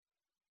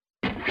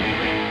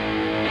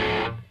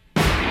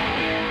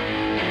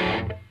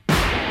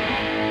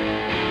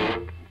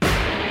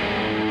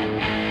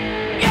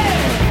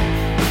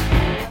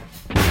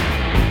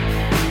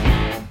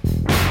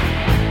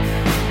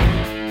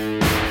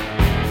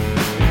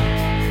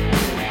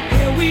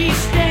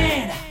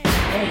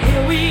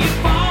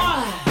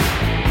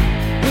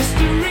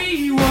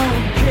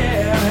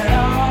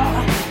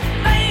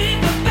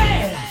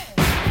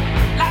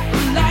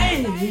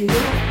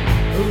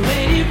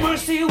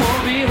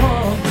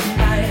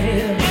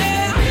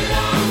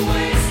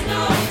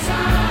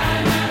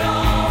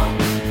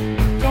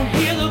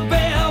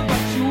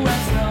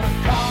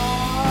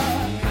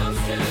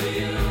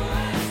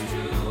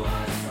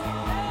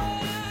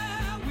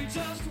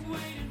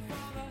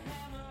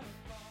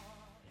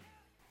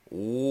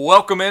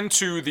welcome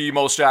into the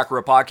Most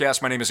Accurate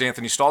Podcast. My name is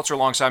Anthony Staltzer.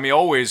 Alongside me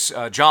always,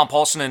 John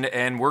Paulson,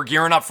 and we're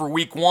gearing up for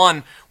Week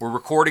 1. We're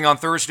recording on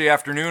Thursday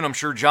afternoon. I'm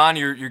sure, John,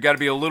 you got to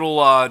be a little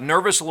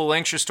nervous, a little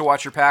anxious to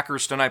watch your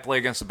Packers tonight play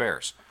against the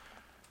Bears.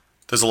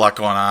 There's a lot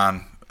going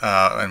on,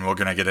 and we're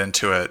going to get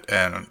into it.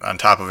 And on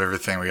top of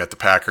everything, we got the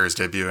Packers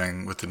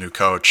debuting with the new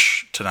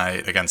coach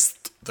tonight against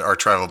our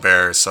rival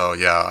Bears. So,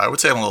 yeah, I would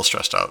say I'm a little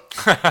stressed out.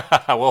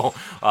 Well,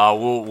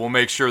 we'll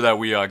make sure that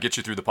we get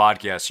you through the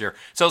podcast here.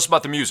 Tell us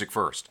about the music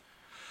first.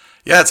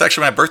 Yeah, it's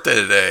actually my birthday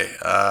today.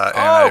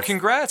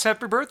 Congrats.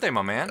 Happy birthday,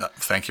 my man.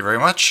 Thank you very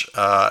much.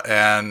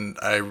 And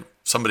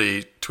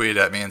somebody tweeted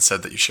at me and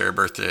said that you share a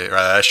birthday, or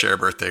I share a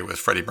birthday with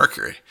Freddie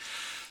Mercury.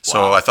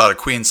 So wow. I thought a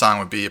Queen song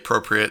would be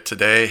appropriate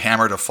today.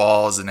 Hammer to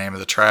Fall is the name of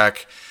the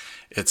track.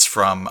 It's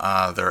from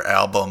their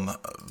album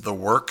The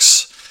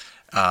Works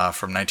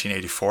from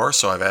 1984.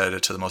 So I've added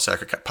it to the Most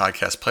Accurate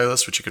Podcast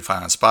playlist, which you can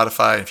find on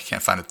Spotify. If you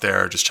can't find it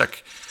there, just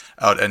check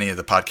out any of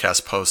the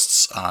podcast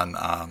posts on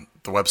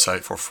the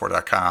website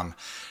 444.com,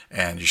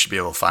 and you should be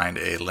able to find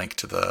a link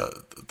to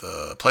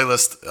the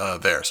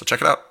playlist there. So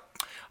check it out.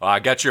 I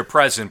got you a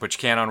present, but you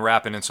can't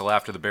unwrap it until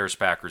after the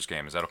Bears-Packers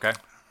game. Is that okay?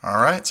 All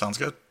right. Sounds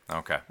good.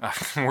 Okay.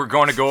 We're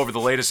going to go over the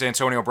latest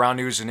Antonio Brown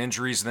news and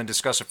injuries and then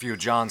discuss a few of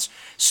John's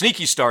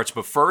sneaky starts.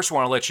 But first, I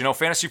want to let you know,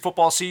 fantasy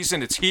football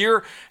season, it's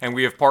here, and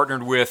we have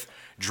partnered with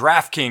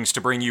DraftKings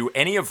to bring you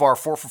any of our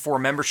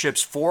 4for4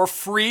 memberships for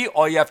free.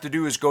 All you have to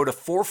do is go to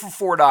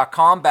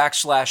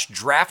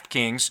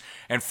 4for4.com/DraftKings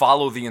and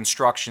follow the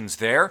instructions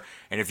there.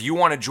 And if you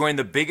want to join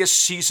the biggest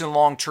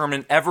season-long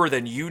tournament ever,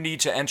 then you need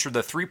to enter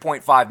the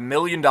 $3.5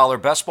 million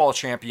Best Ball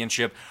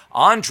Championship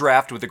on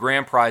Draft with a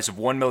grand prize of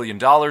 $1 million.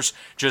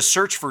 Just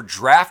search for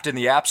Draft in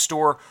the App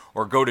Store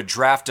or go to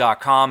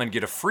draft.com and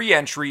get a free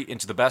entry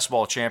into the Best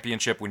Ball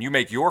Championship when you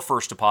make your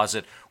first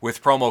deposit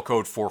with promo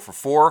code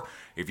 4for4.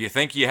 If you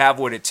think you have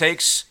what it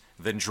takes,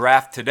 then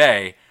draft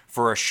today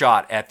for a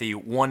shot at the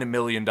 $1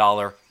 million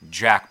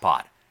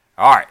jackpot.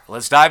 All right,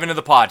 let's dive into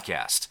the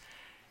podcast.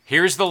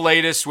 Here's the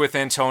latest with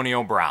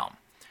Antonio Brown.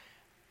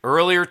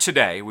 Earlier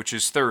today, which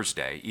is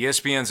Thursday,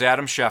 ESPN's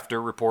Adam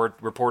Schefter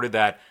reported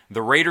that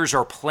the Raiders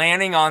are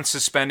planning on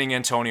suspending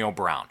Antonio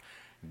Brown.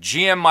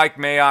 GM Mike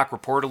Mayock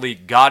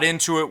reportedly got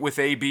into it with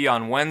AB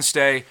on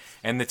Wednesday,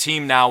 and the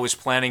team now is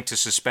planning to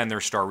suspend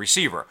their star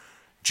receiver.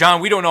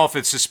 John, we don't know if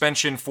it's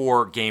suspension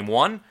for Game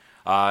 1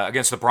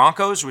 against the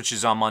Broncos, which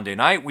is on Monday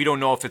night. We don't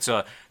know if it's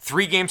a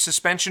 3-game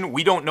suspension.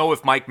 We don't know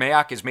if Mike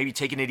Mayock is maybe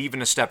taking it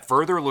even a step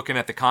further, looking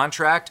at the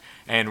contract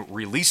and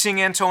releasing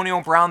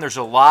Antonio Brown. There's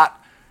a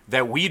lot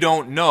that we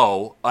don't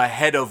know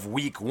ahead of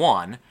Week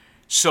 1.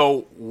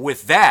 So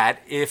with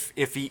that, if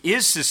he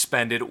is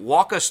suspended,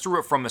 walk us through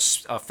it from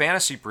a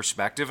fantasy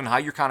perspective and how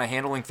you're kind of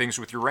handling things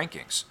with your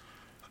rankings.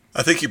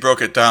 I think you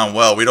broke it down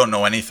well. We don't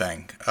know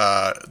anything.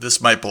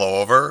 This might blow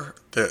over.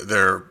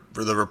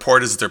 The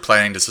report is that they're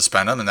planning to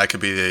suspend him, and that could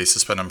be they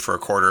suspend him for a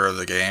quarter of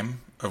the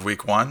game of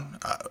Week 1,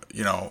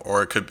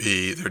 or it could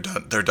be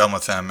they're done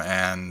with him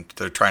and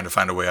they're trying to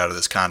find a way out of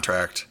this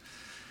contract,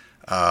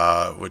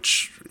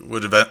 which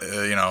would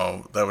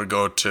that would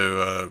go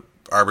to an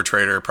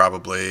arbitrator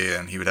probably,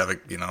 and he would have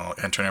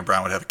Antonio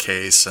Brown would have a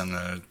case and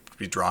it'd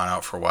be drawn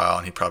out for a while,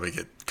 and he'd probably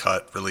get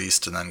cut,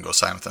 released, and then go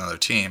sign with another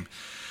team.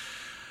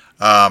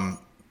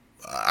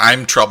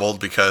 I'm troubled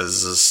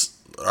because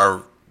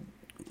our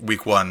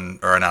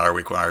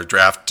our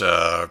draft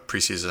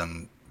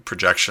preseason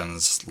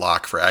projections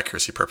lock for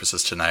accuracy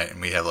purposes tonight, and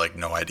we have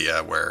no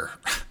idea where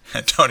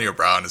Antonio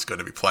Brown is going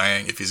to be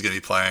playing, if he's going to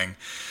be playing.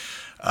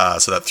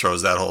 So that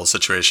throws that whole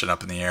situation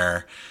up in the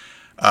air.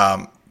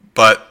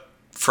 But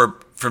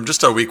from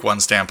just a Week 1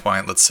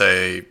 standpoint, let's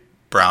say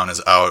Brown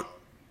is out,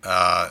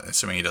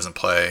 assuming he doesn't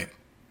play,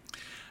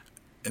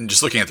 and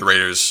just looking at the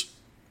Raiders,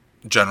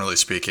 generally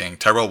speaking,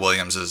 Tyrell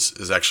Williams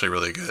is actually a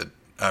really good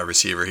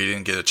receiver. He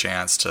didn't get a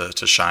chance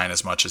to shine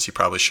as much as he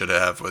probably should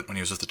have when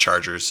he was with the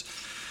Chargers.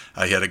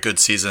 He had a good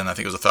season. I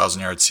think it was a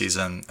 1,000-yard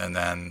season. And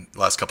then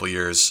the last couple of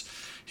years,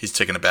 he's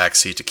taken a back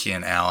seat to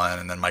Keenan Allen.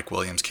 And then Mike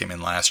Williams came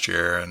in last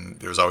year, and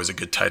there was always a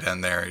good tight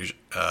end there,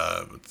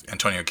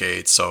 Antonio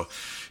Gates. So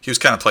he was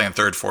kind of playing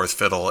third, fourth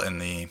fiddle in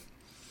the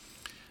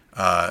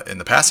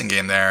passing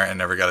game there, and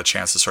never got a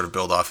chance to sort of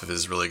build off of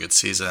his really good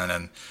season.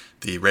 And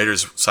the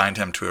Raiders signed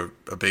him to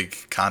a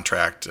big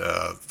contract,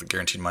 the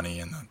guaranteed money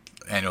and the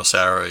annual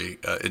salary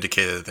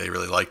indicated that they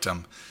really liked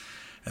him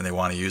and they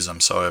want to use him.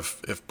 So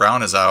if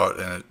Brown is out,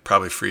 and it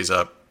probably frees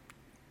up,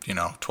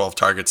 12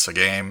 targets a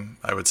game,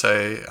 I would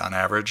say on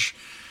average,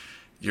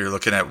 you're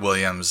looking at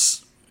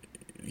Williams,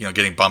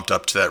 getting bumped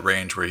up to that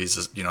range where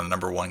he's, the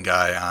number one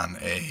guy on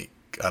a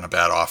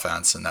bad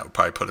offense, and that would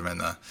probably put him in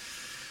the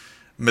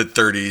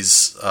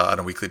mid-30s on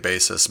a weekly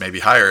basis, maybe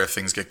higher if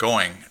things get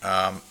going.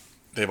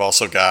 They've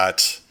also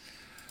got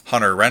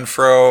Hunter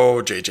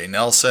Renfrow, J.J.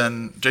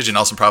 Nelson. J.J.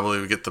 Nelson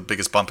probably would get the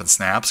biggest bump in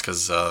snaps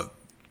because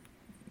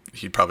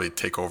he'd probably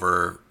take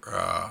over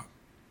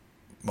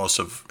most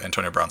of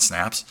Antonio Brown's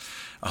snaps.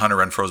 Hunter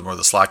Renfrow is more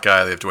the slot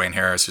guy. They have Dwayne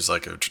Harris, who's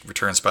like a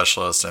return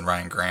specialist, and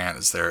Ryan Grant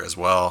is there as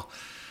well.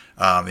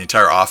 The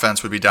entire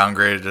offense would be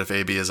downgraded if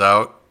AB is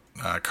out.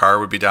 Carr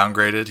would be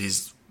downgraded.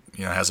 He's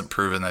hasn't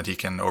proven that he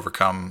can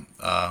overcome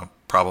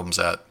problems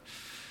at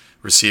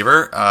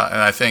receiver.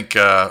 And I think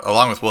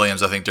along with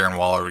Williams, I think Darren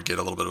Waller would get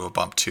a little bit of a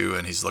bump too,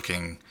 and he's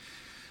looking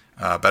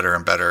better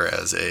and better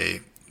as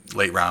a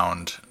late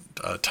round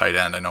tight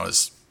end. I know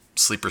his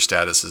sleeper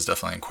status is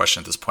definitely in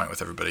question at this point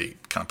with everybody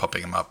kind of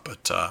pumping him up,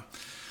 but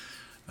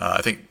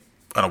I think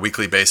on a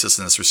weekly basis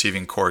in this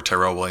receiving core,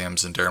 Tyrell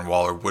Williams and Darren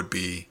Waller would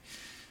be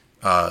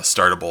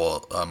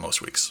startable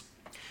most weeks.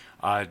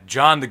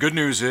 John, the good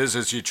news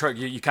is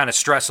you kind of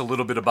stress a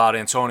little bit about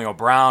Antonio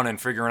Brown and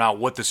figuring out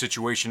what the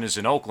situation is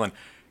in Oakland.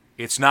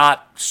 It's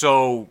not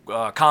so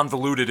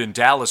convoluted in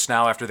Dallas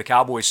now after the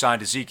Cowboys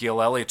signed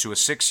Ezekiel Elliott to a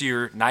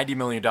 6-year, $90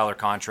 million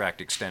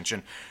contract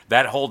extension.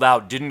 That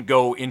holdout didn't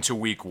go into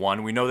week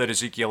one. We know that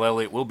Ezekiel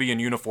Elliott will be in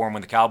uniform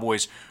when the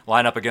Cowboys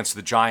line up against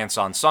the Giants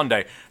on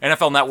Sunday.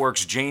 NFL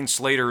Network's Jane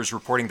Slater is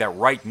reporting that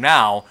right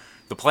now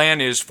the plan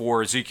is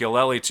for Ezekiel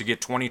Elliott to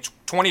get 20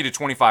 to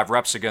 25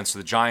 reps against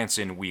the Giants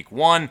in week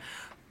one.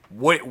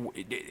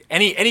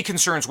 Any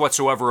concerns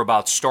whatsoever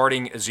about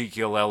starting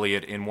Ezekiel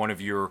Elliott in one of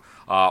your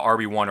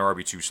RB1 or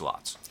RB2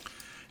 slots?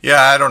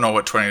 Yeah, I don't know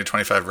what 20 to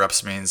 25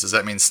 reps means. Does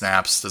that mean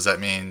snaps? Does that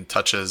mean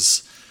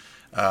touches?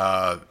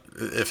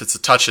 If it's the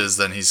touches,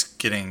 then he's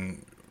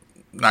getting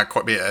not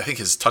quite. I think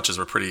his touches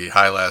were pretty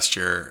high last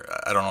year.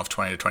 I don't know if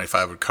 20 to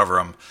 25 would cover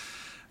him,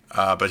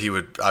 but he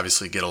would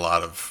obviously get a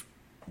lot of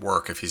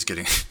work if he's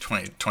getting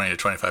 20 to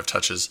 25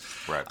 touches.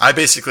 Right. I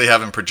basically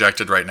have him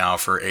projected right now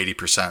for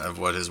 80% of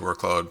what his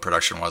workload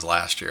production was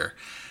last year,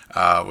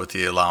 with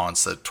the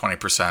allowance that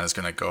 20% is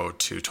going to go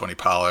to Tony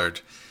Pollard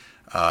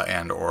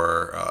and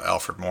or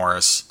Alfred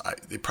Morris.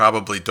 They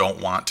probably don't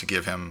want to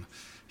give him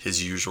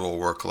his usual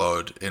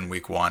workload in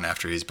week one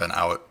after he's been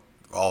out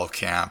all of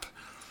camp,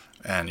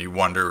 and you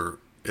wonder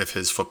if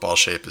his football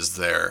shape is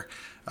there,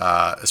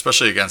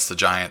 especially against the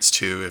Giants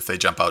too. If they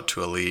jump out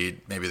to a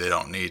lead, maybe they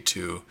don't need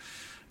to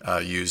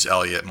use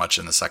Elliott much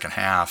in the second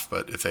half,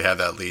 but if they had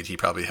that lead, he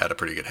probably had a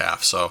pretty good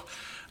half. So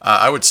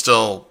I would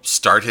still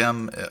start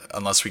him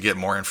unless we get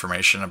more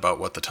information about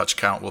what the touch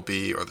count will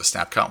be or the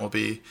snap count will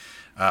be.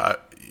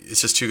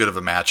 It's just too good of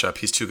a matchup.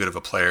 He's too good of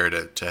a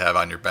player to have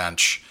on your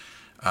bench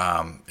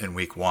in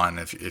week one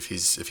if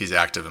he's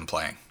active and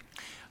playing.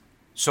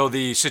 So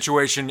the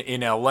situation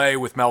in L.A.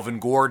 with Melvin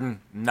Gordon,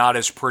 not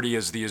as pretty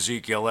as the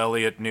Ezekiel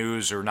Elliott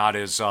news, or not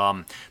as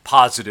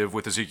positive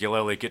with Ezekiel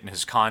Elliott getting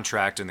his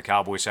contract and the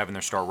Cowboys having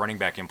their star running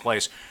back in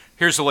place.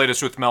 Here's the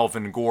latest with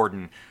Melvin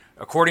Gordon.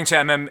 According to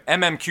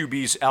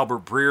MMQB's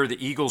Albert Breer,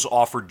 the Eagles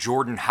offered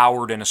Jordan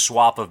Howard and a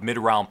swap of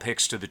mid-round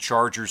picks to the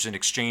Chargers in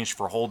exchange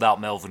for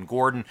holdout Melvin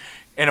Gordon.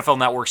 NFL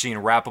Network's Ian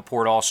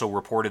Rappaport also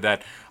reported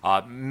that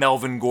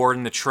Melvin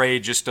Gordon, the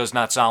trade just does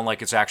not sound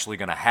like it's actually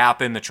going to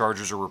happen. The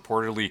Chargers are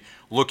reportedly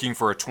looking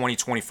for a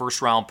 2020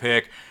 first-round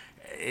pick.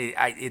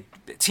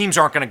 Teams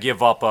aren't going to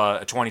give up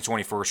a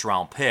 2020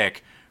 first-round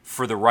pick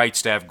for the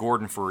rights to have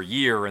Gordon for a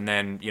year and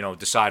then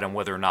decide on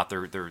whether or not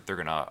they're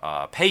going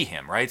to pay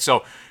him, right?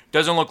 So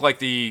doesn't look like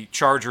the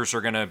Chargers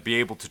are going to be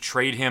able to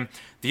trade him.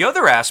 The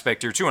other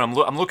aspect here too, and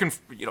I'm looking,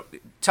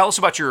 tell us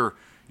about your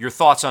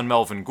thoughts on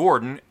Melvin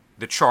Gordon,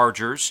 the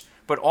Chargers,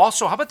 but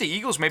also how about the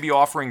Eagles maybe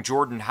offering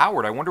Jordan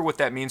Howard? I wonder what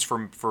that means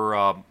for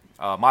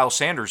Miles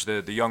Sanders,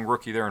 the young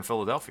rookie there in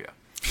Philadelphia.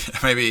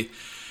 Maybe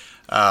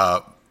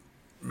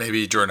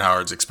Jordan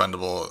Howard's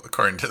expendable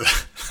according to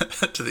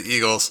the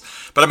Eagles,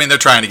 but I mean they're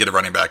trying to get a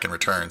running back in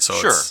return, so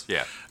sure,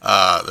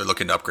 they're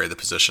looking to upgrade the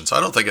position. So I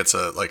don't think it's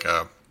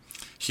a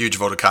huge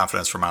vote of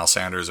confidence for Miles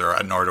Sanders,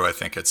 nor do I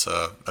think it's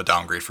a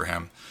downgrade for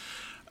him.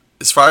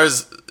 As far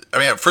as,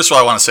 first of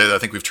all, I want to say that I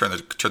think we've turned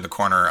the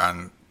corner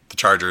on the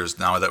Chargers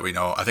now that we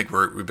know. I think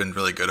we've been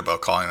really good about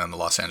calling them the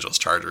Los Angeles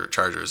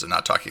Chargers and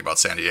not talking about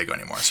San Diego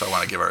anymore. So I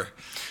want to give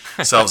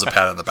ourselves a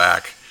pat on the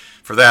back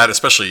for that,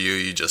 especially you.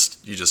 You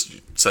just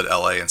said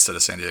L.A. instead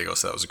of San Diego,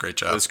 so that was a great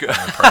job. That's good.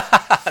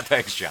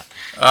 Thanks, John.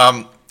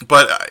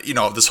 But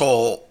this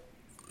whole,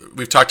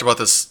 we've talked about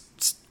this.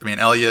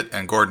 Elliott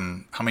and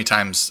Gordon, how many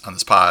times on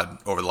this pod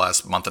over the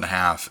last month and a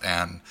half,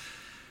 and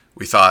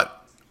we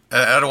thought,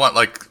 I don't want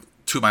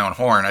toot my own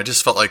horn, I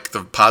just felt like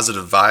the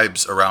positive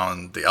vibes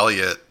around the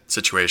Elliott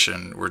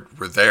situation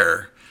were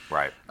there.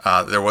 Right.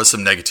 There was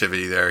some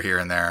negativity there, here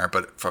and there,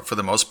 but for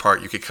the most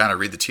part, you could kind of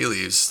read the tea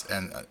leaves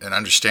and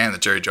understand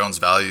that Jerry Jones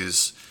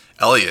values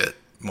Elliott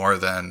more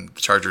than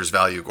the Chargers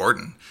value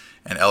Gordon,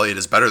 and Elliott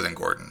is better than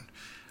Gordon.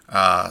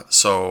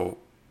 So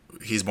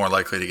he's more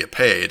likely to get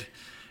paid.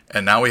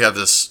 And now we have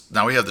this.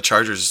 Now we have the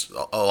Chargers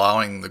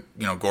allowing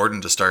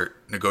Gordon to start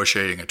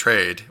negotiating a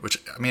trade,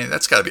 which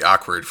that's got to be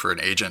awkward for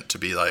an agent to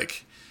be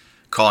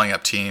calling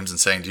up teams and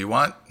saying, "Do you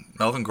want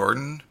Melvin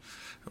Gordon?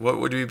 What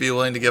would you be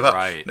willing to give up?"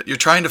 Right. You're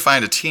trying to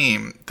find a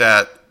team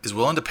that is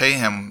willing to pay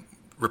him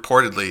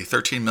reportedly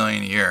 $13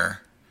 million a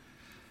year,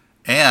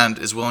 and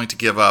is willing to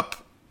give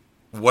up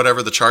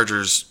whatever the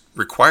Chargers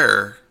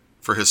require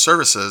for his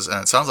services.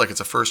 And it sounds like it's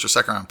a first or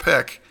second round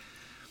pick.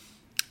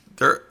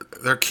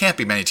 There can't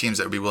be many teams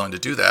that would be willing to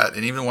do that,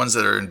 and even ones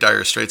that are in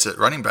dire straits at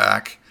running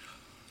back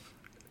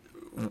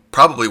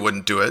probably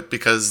wouldn't do it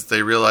because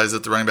they realize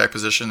that the running back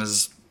position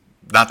is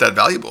not that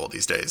valuable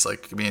these days.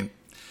 Like, I mean,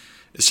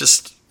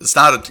 he's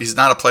not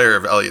a player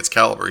of Elliott's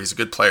caliber. He's a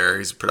good player.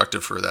 He's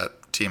productive for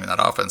that team and that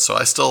offense. So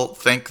I still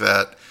think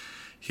that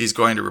he's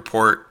going to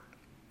report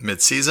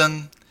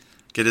midseason,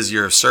 get his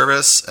year of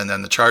service, and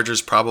then the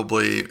Chargers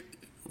probably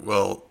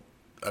will.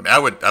 I mean,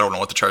 I don't know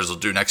what the Chargers will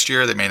do next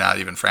year. They may not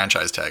even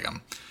franchise tag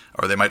him,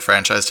 or they might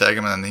franchise tag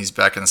him, and then he's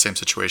back in the same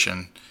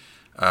situation,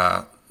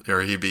 or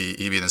he'd be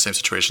in the same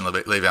situation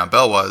Le'Veon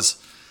Bell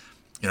was.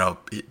 You know,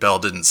 Bell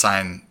didn't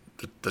sign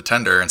the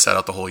tender and sat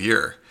out the whole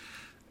year,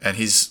 and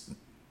he's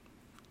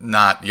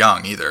not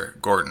young either.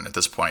 Gordon at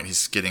this point,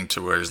 he's getting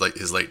to where his late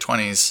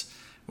 20s.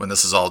 When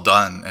this is all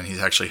done and he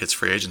actually hits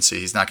free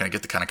agency, he's not going to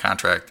get the kind of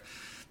contract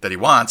that he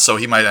wants. So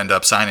he might end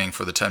up signing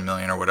for the $10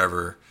 million or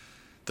whatever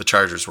the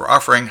Chargers were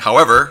offering.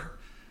 However,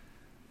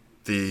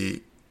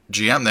 the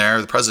GM there,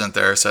 the president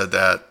there, said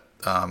that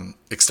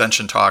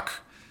extension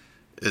talk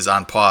is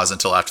on pause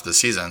until after the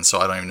season. So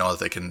I don't even know if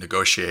they can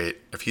negotiate,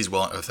 if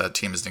that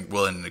team is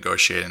willing to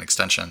negotiate an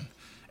extension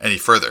any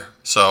further.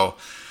 So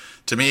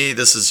to me,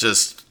 this is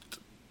just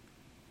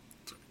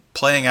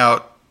playing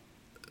out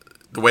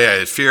the way I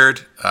had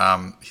feared.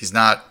 He's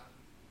not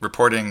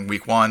reporting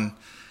week one,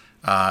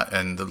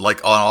 and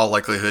all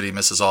likelihood he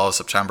misses all of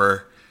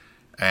September.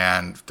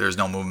 And there's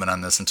no movement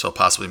on this until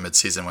possibly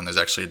midseason, when there's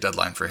actually a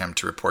deadline for him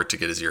to report to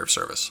get his year of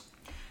service.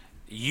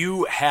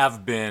 You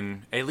have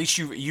been, at least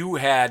you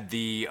had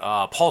the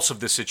pulse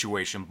of this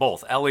situation,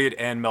 both Elliott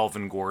and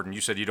Melvin Gordon.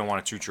 You said you don't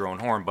want to toot your own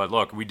horn, but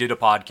look, we did a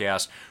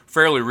podcast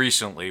fairly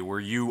recently where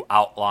you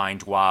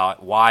outlined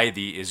why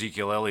the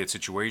Ezekiel Elliott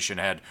situation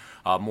had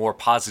more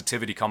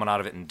positivity coming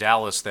out of it in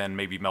Dallas than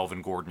maybe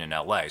Melvin Gordon in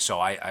L.A. So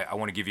I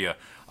want to give you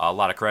a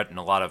lot of credit, and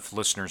a lot of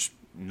listeners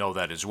know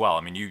that as well.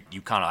 I mean,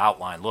 you kind of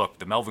outlined, look,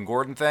 the Melvin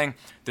Gordon thing,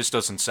 this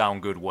doesn't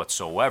sound good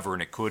whatsoever,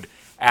 and it could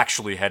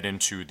actually head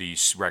into the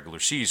regular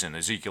season.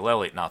 Ezekiel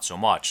Elliott, not so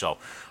much. So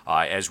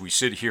as we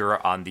sit here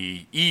on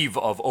the eve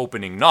of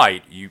opening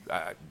night,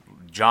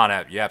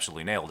 John, you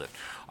absolutely nailed it.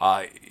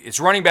 It's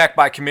running back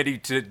by committee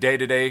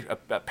today,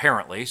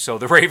 apparently. So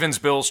the Ravens,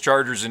 Bills,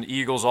 Chargers, and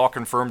Eagles all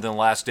confirmed in the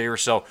last day or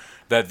so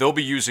that they'll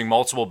be using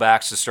multiple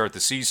backs to start the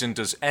season.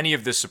 Does any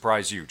of this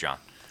surprise you, John?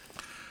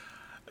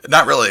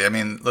 Not really. I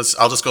mean,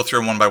 I'll just go through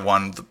them one by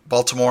one.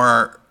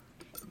 Baltimore,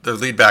 their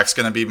lead back's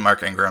going to be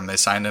Mark Ingram. They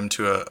signed him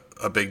to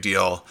a big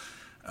deal.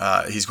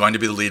 He's going to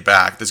be the lead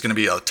back. There's going to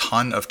be a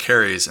ton of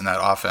carries in that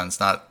offense,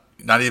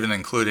 not even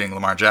including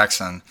Lamar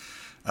Jackson.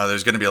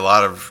 There's going to be a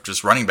lot of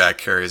just running back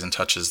carries and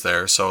touches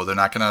there. So they're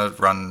not going to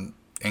run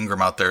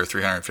Ingram out there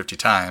 350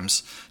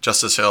 times.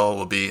 Justice Hill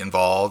will be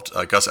involved.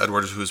 Gus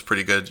Edwards, who's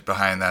pretty good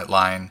behind that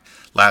line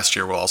last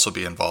year, will also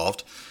be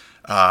involved.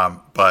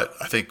 But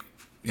I think,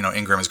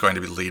 Ingram is going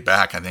to be the lead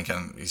back. I think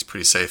he's a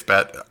pretty safe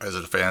bet as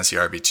a fantasy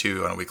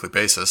RB2 on a weekly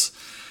basis.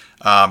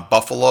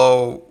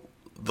 Buffalo,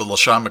 the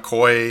LaShawn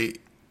McCoy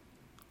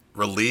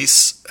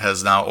release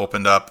has now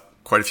opened up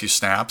quite a few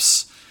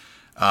snaps.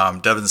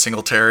 Devin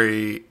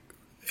Singletary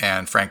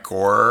and Frank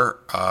Gore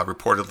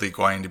reportedly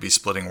going to be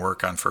splitting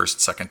work on first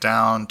and second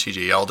down.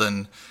 TJ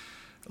Yeldon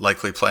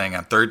likely playing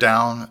on third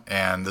down.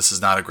 And this is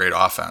not a great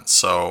offense.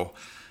 So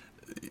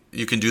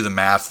you can do the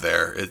math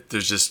there.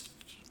 There's just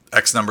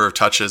X number of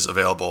touches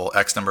available,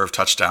 X number of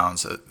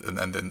touchdowns, and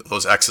then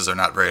those X's are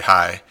not very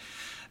high.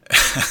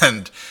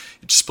 And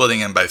splitting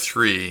him by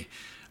 3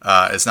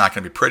 is not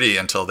going to be pretty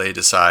until they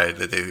decide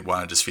that they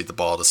want to just feed the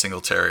ball to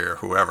Singletary or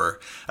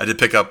whoever. I did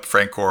pick up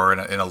Frank Gore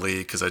in a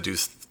league because I do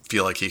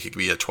feel like he could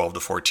be a 12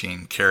 to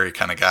 14 carry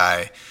kind of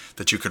guy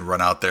that you can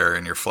run out there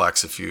in your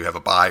flex if you have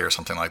a bye or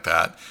something like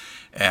that.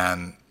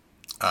 And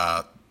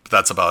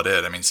that's about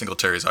it. I mean,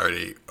 Singletary's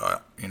already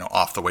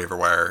off the waiver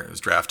wire. He was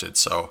drafted,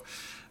 so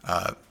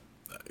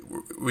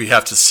we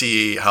have to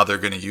see how they're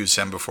going to use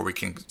him before we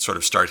can sort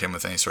of start him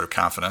with any sort of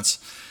confidence.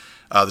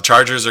 The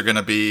Chargers are going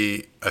to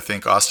be, I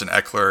think, Austin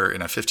Eckler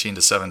in a 15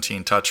 to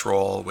 17 touch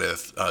role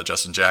with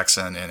Justin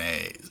Jackson in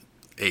a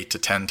 8 to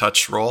 10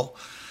 touch role.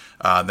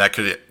 That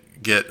could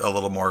get a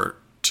little more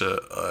to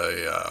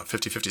a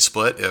 50-50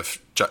 split if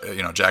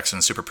Jackson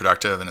is super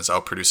productive and is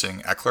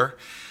outproducing Eckler.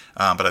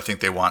 But I think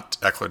they want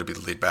Eckler to be the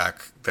lead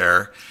back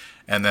there.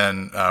 And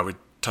then we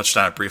touched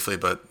on it briefly,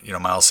 but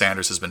Miles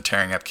Sanders has been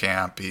tearing up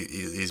camp.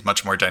 He's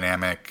much more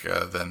dynamic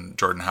than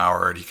Jordan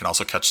Howard. He can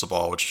also catch the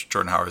ball, which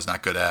Jordan Howard is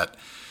not good at.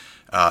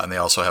 And they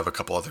also have a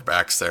couple other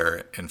backs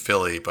there in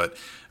Philly. But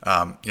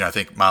I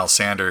think Miles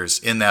Sanders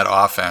in that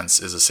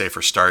offense is a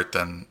safer start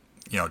than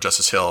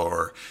Justice Hill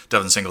or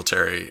Devin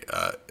Singletary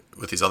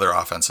with these other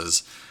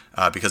offenses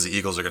because the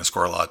Eagles are going to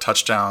score a lot of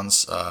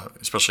touchdowns,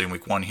 especially in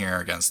week 1 here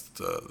against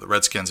the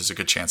Redskins. There's a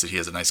good chance that he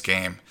has a nice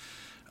game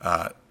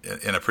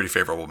in a pretty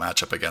favorable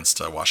matchup against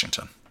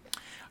Washington.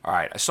 All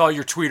right, I saw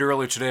your tweet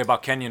earlier today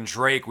about Kenyan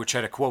Drake, which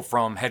had a quote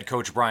from head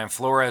coach Brian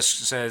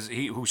Flores,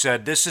 who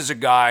said, "This is a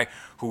guy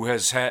who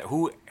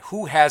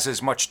has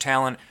as much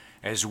talent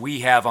as we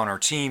have on our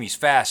team. He's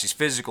fast, he's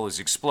physical, he's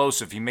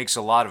explosive, he makes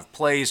a lot of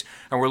plays,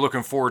 and we're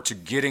looking forward to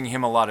getting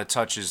him a lot of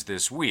touches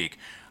this week."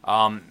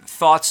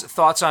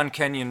 Thoughts on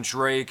Kenyan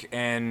Drake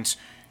and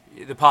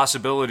the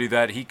possibility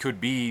that he could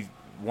be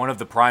one of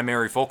the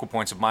primary focal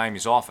points of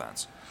Miami's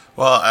offense.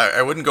 Well,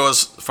 I wouldn't go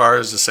as far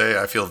as to say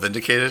I feel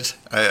vindicated.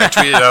 I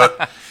tweeted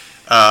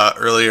out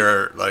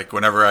earlier, like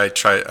whenever I'm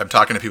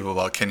talking to people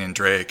about Kenyan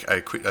Drake,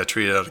 I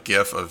tweeted out a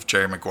GIF of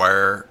Jerry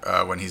Maguire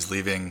when he's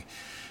leaving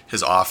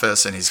his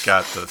office and he's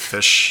got the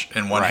fish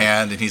in one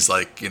hand and he's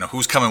like,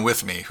 who's coming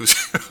with me? Who's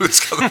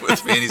coming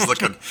with me? And he's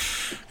looking.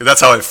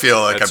 That's how I feel.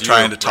 Like I'm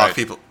trying to talk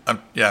people.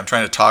 I'm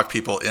trying to talk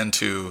people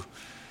into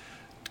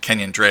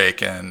Kenyan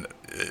Drake, and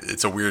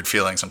it's a weird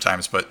feeling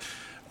sometimes, but.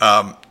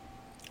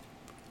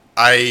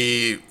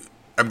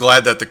 I'm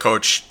glad that the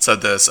coach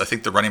said this. I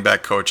think the running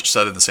back coach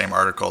said in the same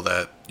article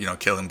that,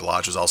 Kalen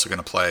Ballage is also going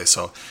to play.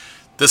 So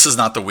this is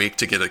not the week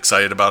to get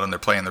excited about them. They're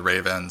playing the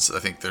Ravens. I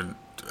think they're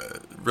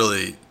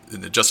really,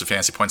 in adjusted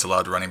fantasy points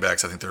allowed to running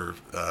backs, I think they're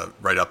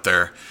right up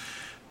there.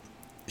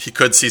 He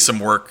could see some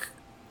work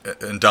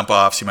in dump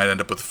offs. He might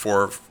end up with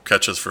 4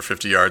 catches for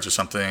 50 yards or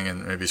something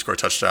and maybe score a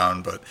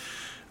touchdown, but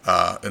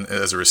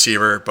as a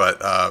receiver.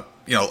 But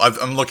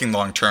I'm looking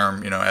long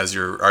term. As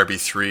your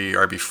RB3,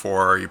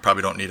 RB4, you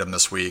probably don't need him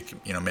this week.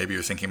 Maybe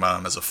you're thinking about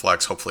him as a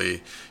flex.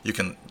 Hopefully, you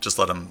can just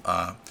let him,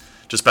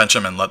 just bench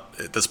him and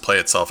let this play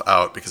itself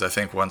out. Because I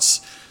think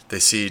once they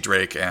see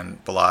Drake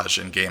and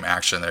Ballage in game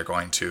action, they're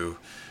going to,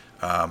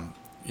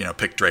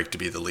 pick Drake to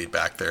be the lead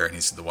back there, and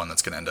he's the one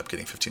that's going to end up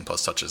getting 15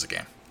 plus touches a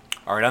game.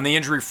 All right, on the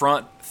injury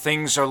front,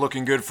 things are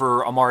looking good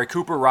for Amari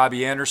Cooper,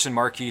 Robbie Anderson,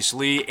 Marquise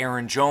Lee,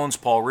 Aaron Jones,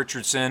 Paul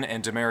Richardson,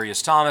 and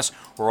Demaryius Thomas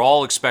were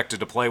all expected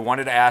to play.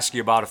 Wanted to ask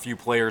you about a few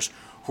players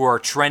who are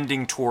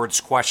trending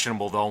towards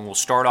questionable, though, and we'll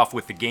start off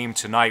with the game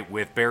tonight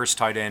with Bears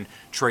tight end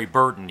Trey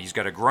Burton. He's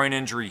got a groin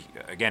injury.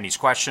 Again, he's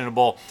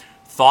questionable.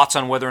 Thoughts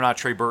on whether or not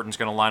Trey Burton's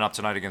going to line up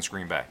tonight against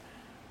Green Bay?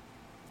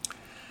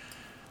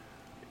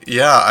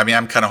 Yeah,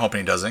 I'm kind of hoping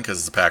he doesn't because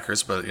it's the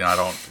Packers, but I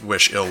don't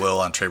wish ill will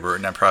on Trey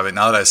Burton. I'm probably,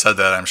 now that I said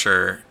that, I'm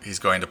sure he's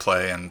going to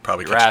play and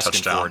probably catch a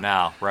touchdown. For it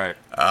now, right?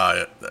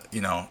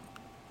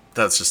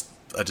 That's just,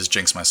 I just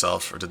jinxed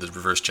myself or did the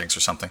reverse jinx or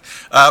something.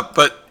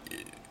 But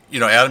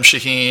Adam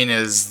Shaheen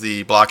is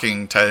the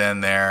blocking tight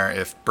end there.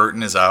 If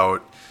Burton is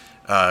out,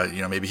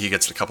 maybe he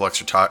gets a couple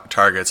extra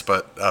targets.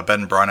 But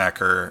Ben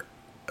Braunecker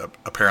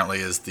apparently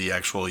is the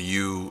actual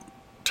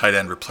tight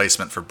end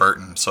replacement for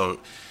Burton, so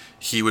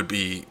he would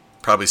be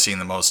probably seeing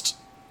the most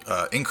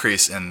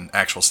increase in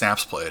actual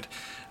snaps played.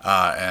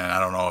 And I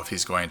don't know if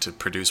he's going to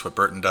produce what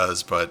Burton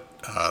does, but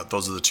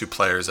those are the 2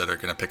 players that are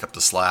going to pick up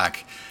the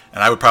slack.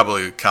 And I would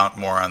probably count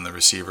more on the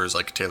receivers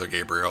like Taylor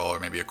Gabriel or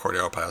maybe a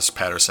Cordero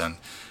Patterson.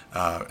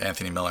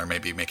 Anthony Miller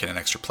maybe making an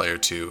extra play or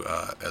 2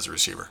 as a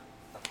receiver.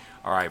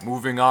 All right,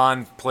 moving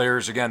on.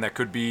 Players, again, that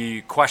could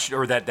be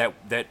or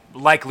that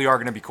likely are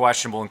going to be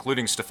questionable,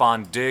 including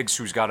Stefon Diggs,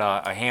 who's got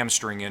a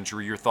hamstring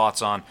injury. Your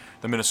thoughts on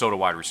the Minnesota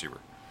wide receiver?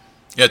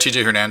 Yeah,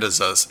 TJ Hernandez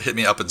hit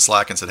me up in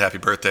Slack and said happy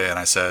birthday, and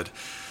I said,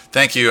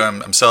 thank you.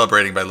 I'm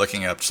celebrating by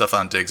looking up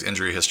Stefon Diggs'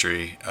 injury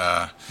history.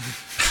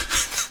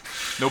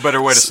 No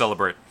better way to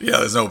celebrate. Yeah,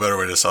 there's no better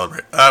way to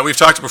celebrate. We've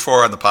talked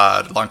before on the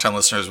pod. Longtime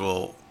listeners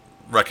will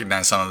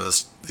recognize some of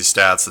these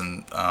stats,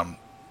 and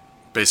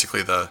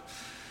basically the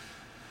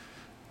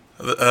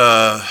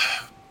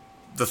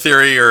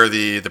theory or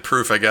the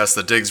proof, I guess,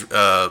 that Diggs,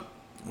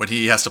 when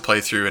he has to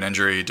play through an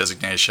injury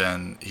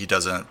designation, he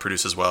doesn't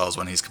produce as well as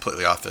when he's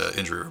completely off the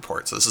injury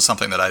report. So this is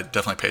something that I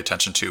definitely pay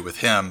attention to with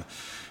him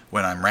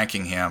when I'm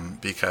ranking him,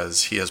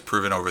 because he has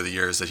proven over the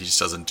years that he just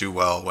doesn't do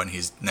well when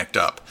he's nicked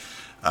up.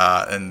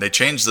 And they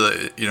changed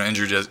the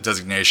injury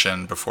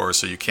designation before,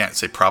 so you can't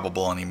say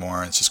probable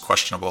anymore. It's just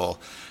questionable.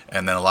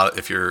 And then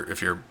if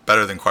you're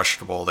better than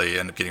questionable, they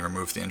end up getting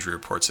removed from the injury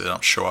report, so they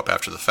don't show up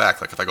after the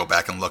fact. Like if I go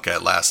back and look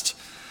at last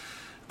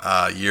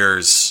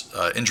year's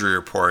injury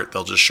report,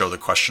 they'll just show the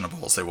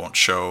questionables. They won't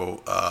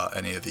show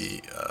any of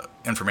the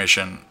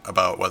information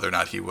about whether or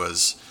not he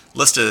was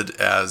listed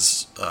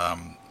as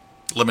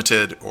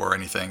limited or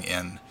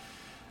anything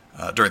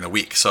during the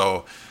week.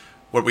 So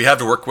what we have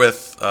to work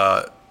with,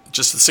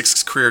 just the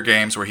 6 career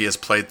games where he has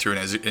played through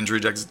an injury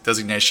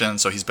designation.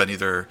 So he's been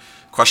either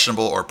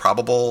questionable or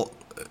probable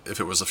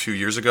if it was a few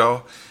years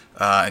ago,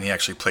 and he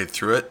actually played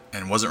through it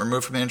and wasn't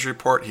removed from the injury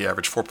report. He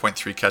averaged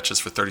 4.3 catches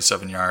for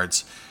 37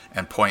 yards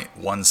and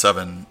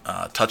 0.17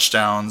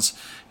 touchdowns.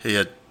 He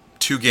had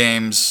 2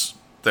 games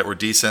that were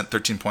decent,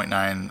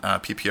 13.9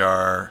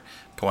 PPR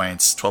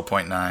points,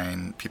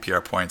 12.9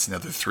 PPR points, and the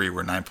other 3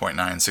 were 9.9,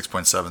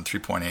 6.7,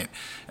 3.8,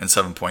 and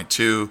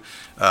 7.2.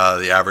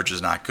 The average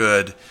is not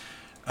good.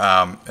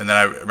 And then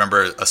I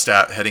remember a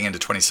stat heading into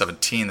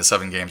 2017, the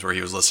 7 games where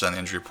he was listed on the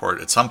injury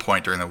report. At some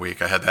point during the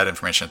week, I had that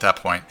information at that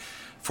point.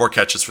 4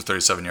 catches for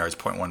 37 yards,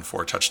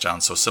 0.14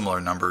 touchdowns, so similar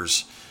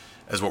numbers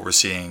as what we're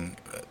seeing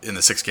in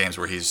the 6 games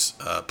where he's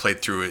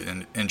played through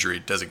an injury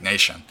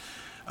designation.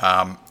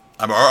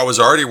 I was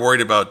already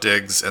worried about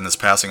Diggs and this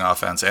passing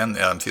offense, and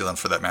Adam Thielen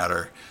for that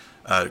matter,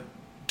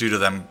 due to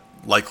them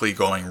likely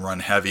going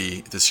run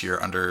heavy this year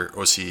under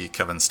OC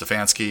Kevin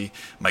Stefanski.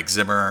 Mike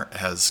Zimmer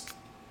has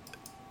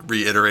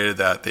reiterated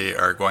that they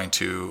are going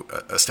to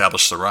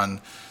establish the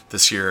run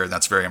this year, and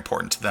that's very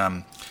important to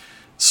them.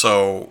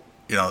 So,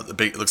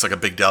 it looks like a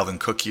big Dalvin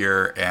Cook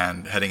year,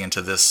 and heading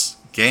into this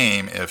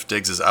game, if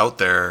Diggs is out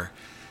there,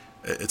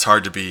 it's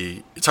hard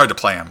to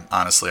play him.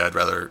 Honestly,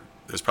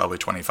 there's probably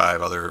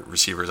 25 other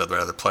receivers I'd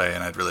rather play,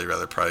 and I'd really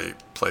rather probably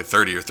play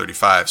 30 or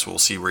 35. So we'll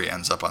see where he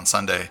ends up on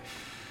Sunday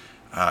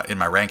in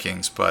my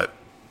rankings. But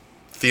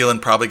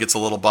Thielen probably gets a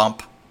little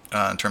bump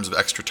in terms of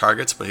extra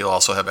targets, but he'll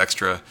also have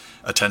extra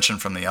attention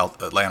from the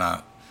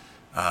Atlanta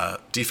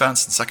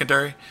defense and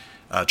secondary.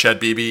 Chad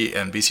Beebe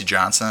and BC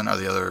Johnson are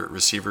the other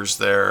receivers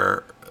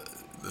there.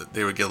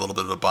 They would get a little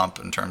bit of a bump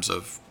in terms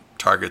of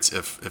targets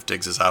if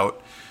Diggs is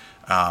out.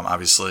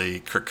 Obviously,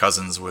 Kirk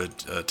Cousins would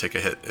take a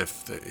hit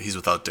if he's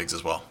without Diggs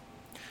as well.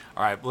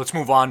 All right, let's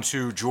move on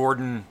to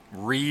Jordan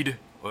Reed.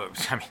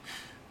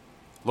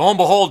 Lo and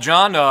behold,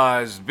 John,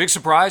 big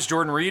surprise,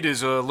 Jordan Reed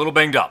is a little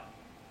banged up.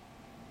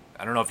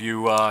 I don't know if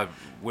you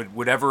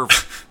would ever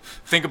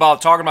think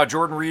about talking about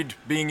Jordan Reed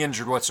being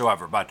injured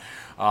whatsoever, but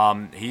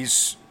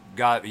he's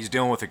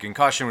dealing with a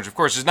concussion, which of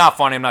course is not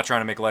funny. I'm not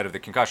trying to make light of the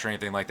concussion or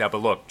anything like that, but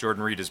look,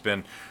 Jordan Reed has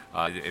been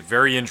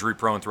very injury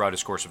prone throughout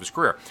his course of his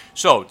career.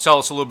 So tell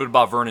us a little bit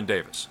about Vernon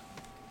Davis.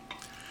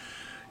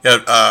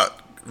 Yeah,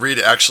 Reed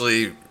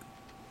actually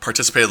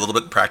participated a little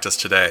bit in practice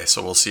today,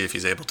 so we'll see if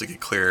he's able to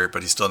get clear,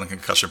 but he's still in the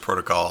concussion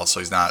protocol,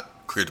 so he's not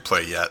cleared to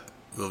play yet.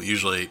 We'll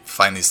usually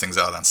find these things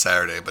out on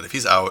Saturday, but if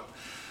he's out,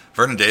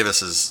 Vernon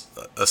Davis is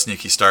a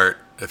sneaky start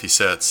if he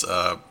sits.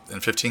 In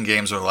 15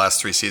 games over the last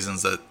 3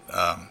 seasons that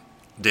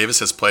Davis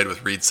has played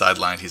with Reed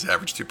sidelined, he's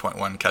averaged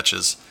 3.1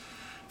 catches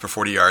for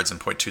 40 yards and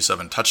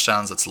 0.27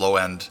 touchdowns. That's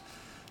low-end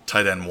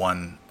tight end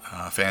one,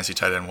 fantasy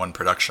tight end one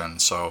production.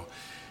 So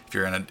if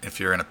you're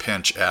in a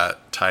pinch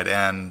at tight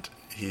end,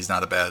 he's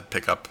not a bad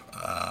pickup,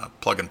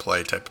 plug and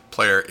play type of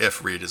player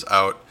if Reed is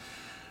out.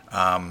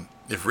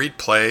 If Reed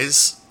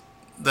plays,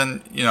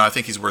 then I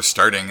think he's worth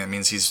starting. It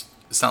means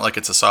it's not like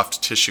it's a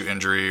soft tissue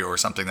injury or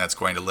something that's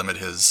going to limit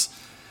his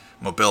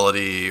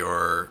mobility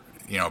or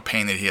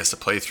pain that he has to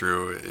play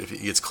through. If he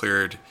gets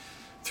cleared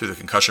through the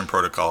concussion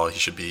protocol, he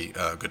should be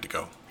good to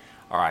go.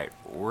 All right,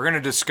 we're going to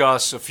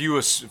discuss a few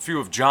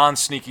of John's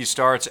sneaky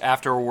starts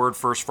after a word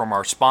first from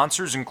our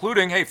sponsors,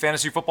 including,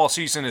 fantasy football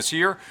season is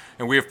here,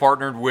 and we have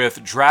partnered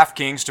with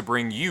DraftKings to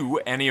bring you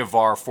any of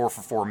our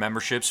 4for4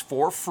 memberships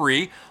for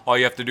free. All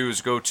you have to do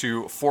is go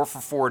to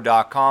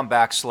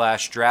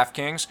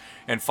 4for4.com/DraftKings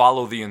and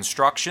follow the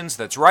instructions.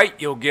 That's right,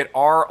 you'll get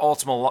our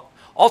optimal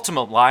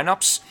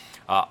lineups,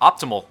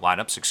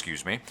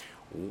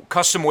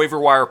 custom waiver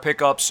wire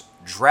pickups,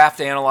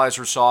 draft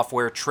analyzer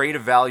software, trade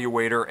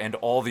evaluator, and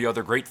all the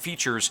other great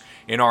features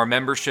in our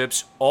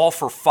memberships, all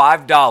for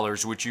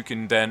 $5, which you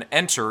can then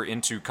enter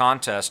into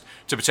contest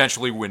to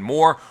potentially win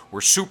more. We're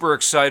super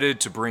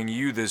excited to bring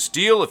you this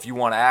deal. If you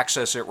want to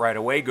access it right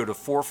away, go to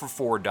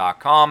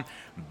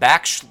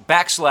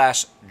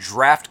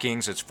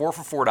 4for4.com/DraftKings. It's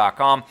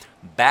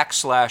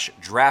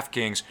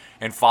 4for4.com/DraftKings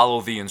and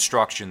follow the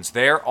instructions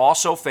there.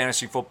 Also,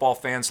 fantasy football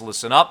fans,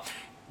 listen up.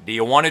 Do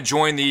you want to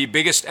join the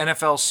biggest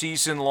NFL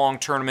season-long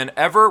tournament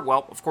ever?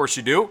 Well, of course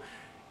you do.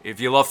 If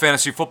you love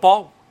fantasy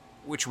football,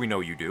 which we know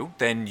you do,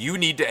 then you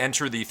need to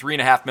enter the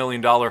 $3.5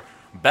 million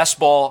Best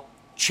Ball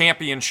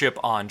Championship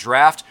on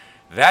Draft.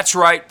 That's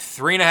right,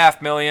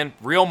 $3.5 million,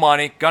 real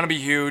money, gonna be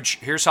huge.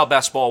 Here's how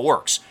Best Ball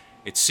works.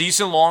 It's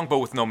season-long, but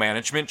with no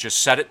management.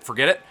 Just set it,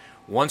 forget it.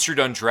 Once you're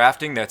done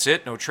drafting, that's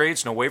it. No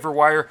trades, no waiver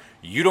wire.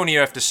 You don't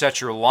even have to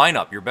set your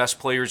lineup. Your best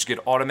players get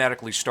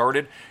automatically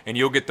started, and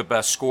you'll get the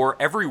best score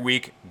every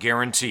week,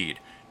 guaranteed.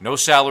 No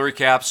salary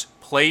caps.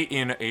 Play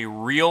in a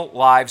real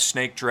live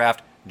snake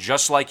draft,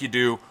 just like you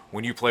do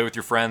when you play with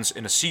your friends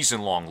in a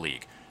season-long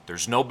league.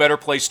 There's no better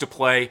place to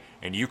play,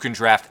 and you can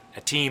draft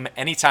a team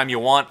anytime you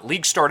want.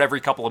 Leagues start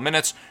every couple of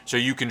minutes, so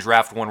you can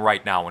draft one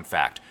right now, in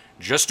fact.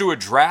 Just do a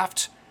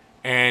draft,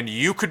 and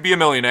you could be a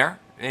millionaire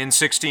in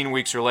 16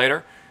 weeks or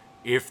later.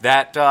 If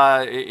that,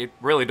 it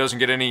really doesn't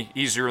get any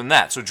easier than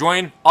that. So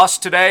join us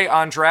today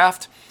on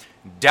Draft.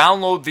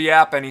 Download the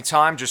app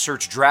anytime. Just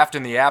search Draft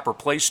in the app or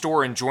Play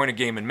Store and join a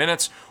game in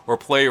minutes, or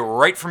play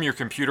right from your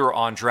computer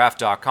on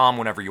draft.com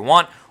whenever you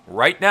want.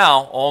 Right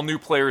now, all new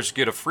players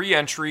get a free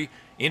entry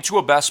into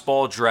a best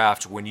ball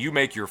draft when you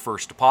make your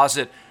first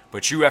deposit,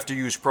 but you have to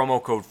use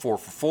promo code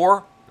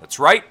 4for4. That's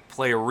right,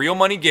 play a real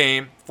money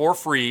game for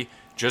free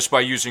just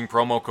by using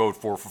promo code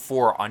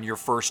 4for4 on your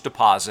first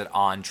deposit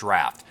on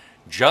Draft.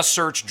 Just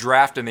search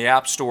Draft in the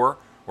App Store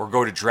or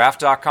go to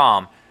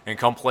draft.com and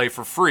come play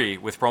for free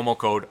with promo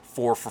code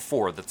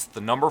 4for4. That's the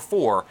number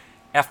 4,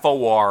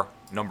 F-O-R,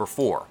 number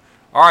 4.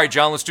 All right,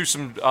 John, let's do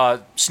some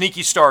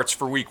sneaky starts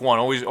for week one.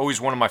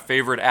 Always one of my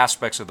favorite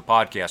aspects of the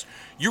podcast.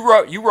 You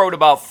wrote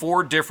about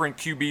 4 different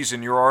QBs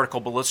in your article,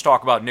 but let's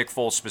talk about Nick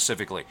Foles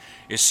specifically.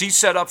 Is he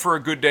set up for a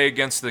good day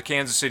against the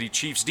Kansas City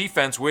Chiefs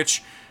defense,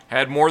 which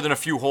had more than a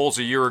few holes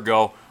a year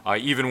ago,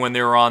 even when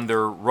they were on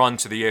their run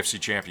to the AFC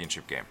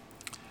Championship game?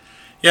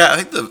 Yeah,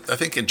 I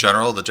think in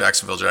general the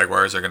Jacksonville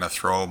Jaguars are going to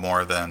throw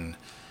more than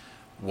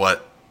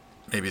what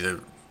maybe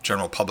the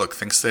general public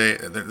thinks they're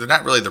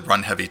not really the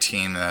run-heavy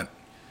team that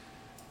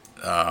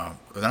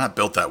they're not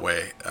built that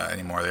way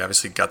anymore. They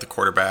obviously got the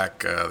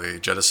quarterback. They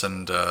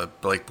jettisoned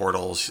Blake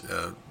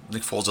Bortles.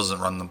 Nick Foles doesn't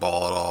run the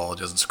ball at all. He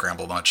doesn't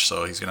scramble much,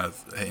 so he's going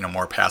to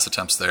more pass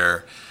attempts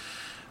there.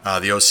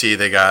 The OC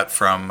they got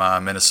from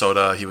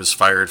Minnesota, he was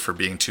fired for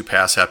being too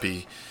pass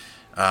happy.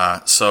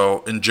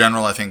 So in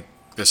general, I think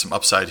there's some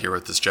upside here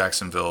with this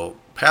Jacksonville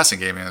passing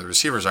game. The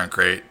receivers aren't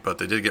great, but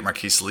they did get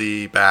Marquise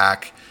Lee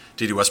back.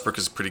 D.D. Westbrook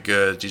is pretty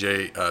good.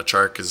 DJ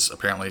Chark is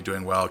apparently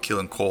doing well.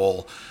 Keelan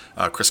Cole,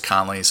 Chris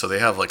Conley. So they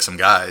have like some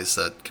guys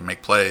that can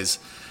make plays.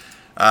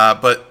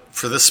 But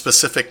for this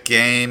specific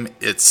game,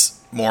 it's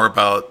more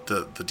about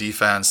the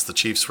defense. The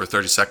Chiefs were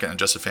 32nd in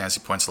adjusted fantasy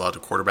points allowed to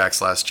quarterbacks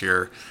last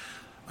year.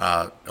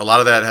 A lot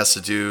of that has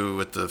to do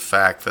with the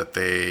fact that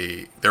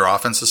their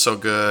offense is so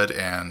good,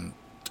 and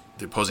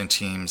the opposing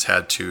teams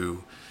had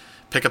to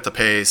pick up the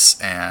pace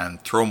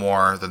and throw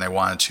more than they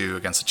wanted to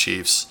against the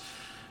Chiefs.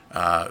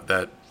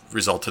 That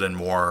resulted in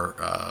more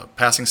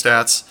passing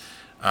stats.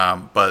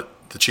 But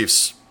the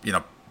Chiefs,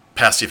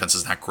 pass defense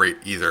is not great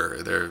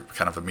either. They're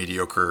kind of a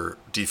mediocre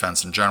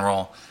defense in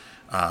general.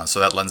 So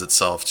that lends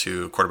itself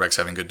to quarterbacks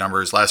having good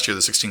numbers. Last year,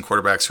 the 16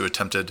 quarterbacks who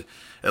attempted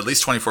at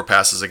least 24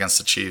 passes against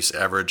the Chiefs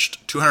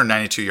averaged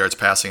 292 yards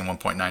passing and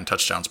 1.9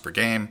 touchdowns per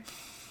game.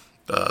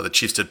 The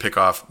Chiefs did pick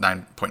off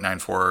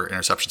 9.94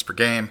 interceptions per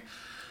game,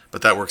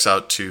 but that works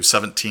out to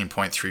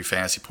 17.3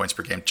 fantasy points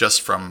per game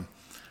just from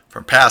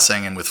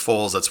passing. And with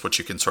Foles, that's what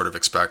you can sort of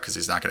expect because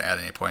he's not going to add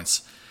any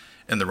points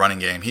in the running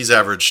game. He's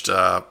averaged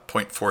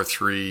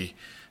 0.43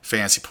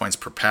 fantasy points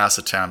per pass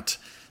attempt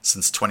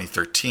since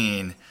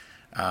 2013.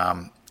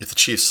 If the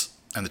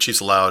Chiefs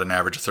allowed an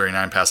average of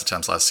 39 pass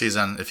attempts last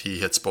season, if he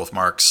hits both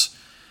marks,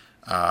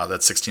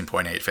 that's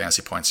 16.8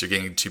 fantasy points. You're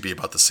getting to be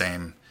about the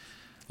same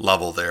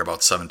level there,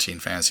 about 17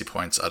 fantasy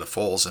points out of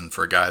Foles. And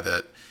for a guy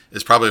that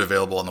is probably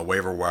available on the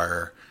waiver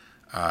wire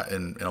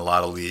in a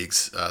lot of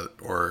leagues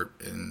or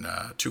in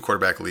 2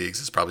 quarterback leagues,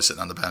 is probably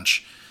sitting on the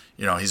bench.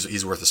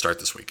 He's worth a start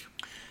this week.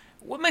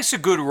 What makes a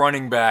good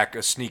running back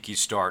a sneaky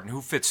start, and who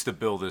fits the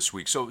bill this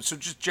week? So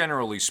just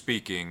generally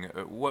speaking,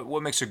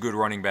 what makes a good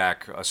running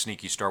back a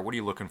sneaky start? What are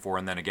you looking for?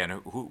 And then again,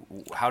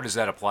 how does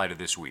that apply to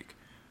this week?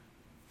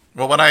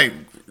 Well, when I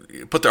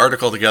put the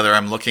article together,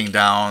 I'm looking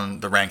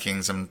down the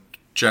rankings. I'm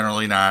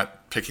generally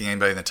not picking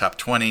anybody in the top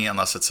 20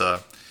 unless it's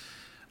a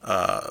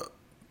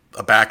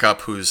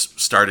backup who's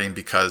starting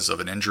because of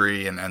an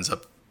injury and ends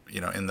up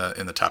in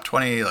the top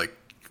 20. Like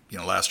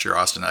last year,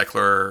 Austin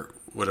Eckler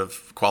would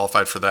have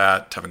qualified for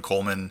that. Tevin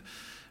Coleman,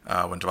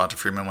 when Devonta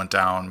Freeman went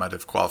down, might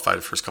have qualified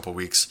the first couple of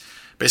weeks.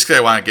 Basically, I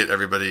want to get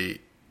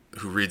everybody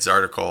who reads the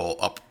article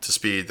up to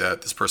speed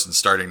that this person's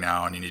starting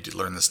now, and you need to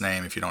learn this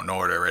name if you don't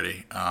know it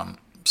already.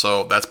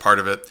 So that's part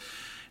of it.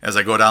 As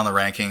I go down the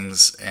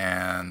rankings,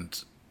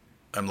 and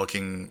I'm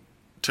looking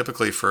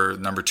typically for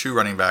number 2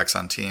 running backs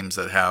on teams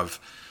that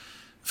have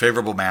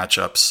favorable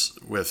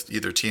matchups with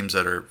either teams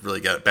that are really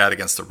bad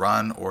against the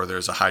run, or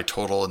there's a high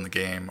total in the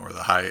game, or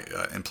the high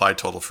implied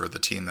total for the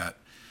team that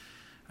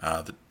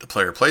the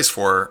player plays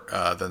for,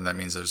 then that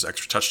means there's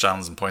extra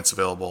touchdowns and points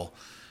available,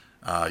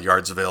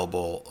 yards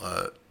available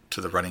to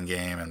the running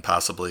game, and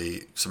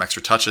possibly some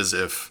extra touches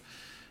if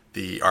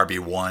the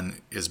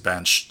RB1 is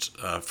benched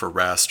for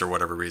rest or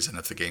whatever reason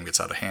if the game gets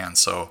out of hand.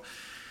 So,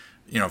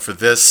 for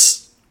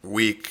this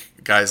week,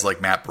 guys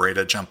like Matt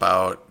Breida jump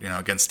out,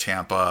 against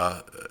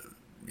Tampa.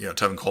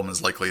 Tevin Coleman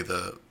is likely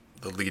the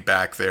lead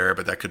back there,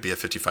 but that could be a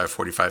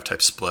 55-45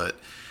 type split.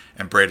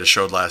 And Breida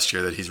showed last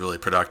year that he's really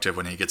productive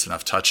when he gets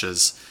enough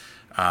touches.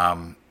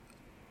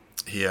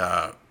 He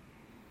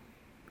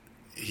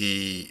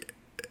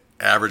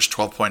averaged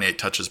 12.8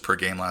 touches per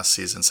game last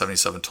season,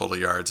 77 total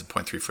yards, and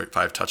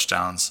 0.35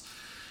 touchdowns.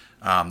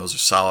 Those are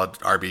solid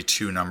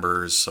RB2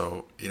 numbers.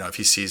 So, if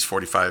he sees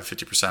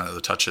 45-50% of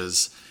the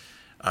touches,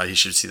 he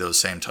should see those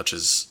same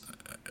touches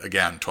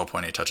again,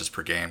 12.8 touches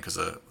per game, because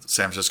the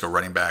San Francisco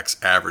running backs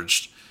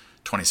averaged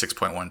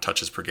 26.1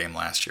 touches per game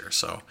last year.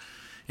 So,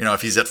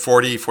 if he's at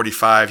 40,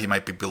 45, he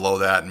might be below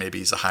that, and maybe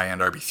he's a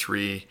high-end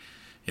RB3.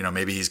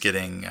 Maybe he's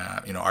getting,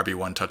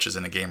 RB1 touches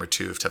in a game or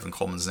two if Tevin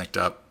Coleman's nicked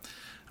up.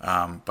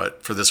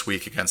 But for this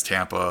week against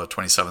Tampa,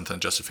 27th in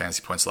adjusted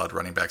fantasy points allowed to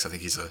running backs, I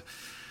think he's a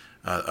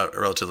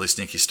relatively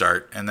sneaky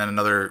start. And then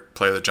another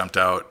player that jumped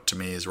out to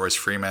me is Royce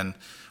Freeman.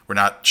 We're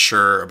not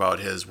sure about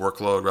his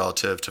workload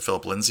relative to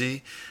Phillip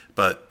Lindsay,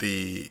 but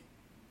the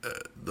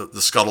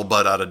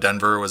scuttlebutt out of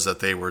Denver was that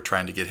they were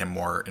trying to get him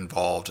more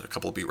involved. A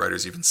couple of beat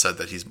writers even said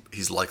that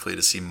he's likely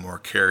to see more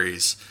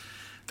carries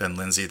than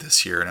Lindsay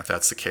this year, and if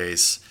that's the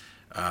case,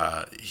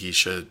 he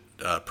should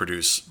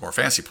produce more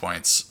fantasy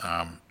points.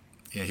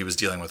 He was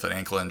dealing with an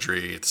ankle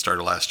injury at the start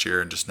of last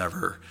year and just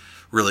never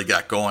really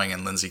got going,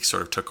 and Lindsay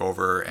sort of took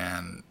over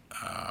and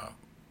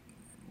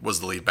was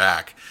the lead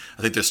back.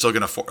 I think they're still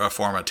going to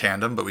form a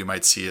tandem, but we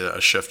might see a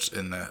shift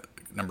in the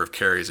number of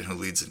carries and who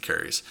leads in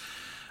carries.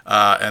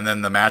 And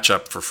then the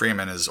matchup for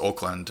Freeman is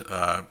Oakland,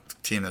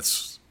 team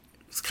that's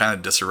kind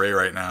of disarray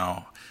right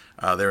now.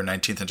 They were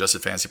 19th in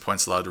adjusted fantasy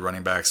points allowed to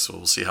running backs, so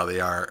we'll see how they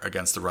are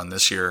against the run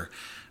this year.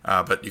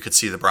 But you could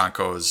see the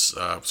Broncos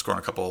scoring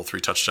a couple, 4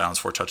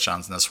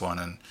 touchdowns in this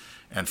one,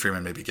 and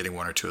Freeman maybe getting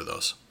 1 or 2 of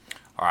those.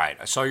 All right,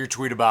 I saw your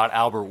tweet about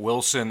Albert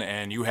Wilson,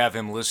 and you have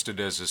him listed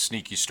as a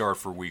sneaky start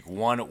for Week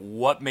 1.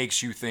 What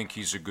makes you think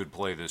he's a good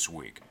play this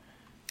week?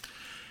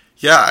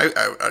 Yeah,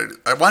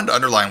 I wanted to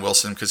underline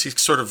Wilson because he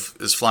sort of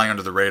is flying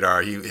under the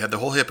radar. He had the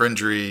whole hip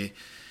injury,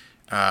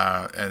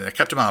 and it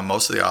kept him out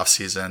most of the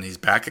offseason. He's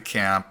back at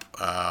camp.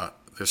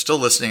 They're still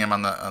listing him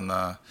on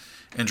the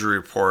injury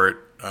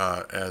report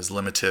as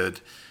limited,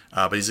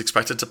 but he's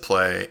expected to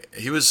play.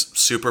 He was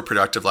super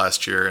productive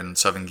last year in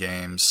 7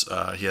 games.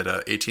 He had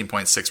a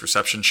 18.6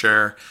 reception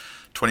share,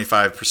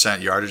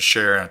 25% yardage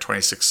share, and a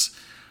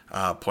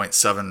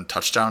 26.7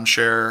 touchdown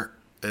share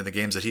in the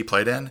games that he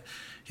played in.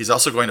 He's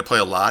also going to play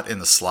a lot in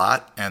the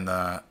slot, and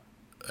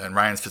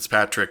Ryan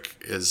Fitzpatrick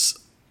is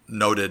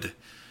noted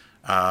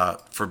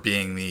for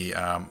being the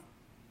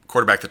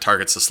quarterback that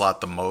targets the slot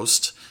the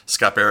most.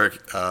 Scott Barrett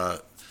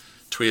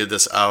tweeted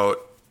this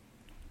out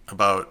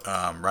about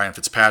Ryan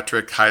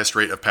Fitzpatrick. Highest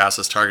rate of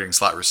passes targeting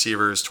slot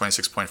receivers,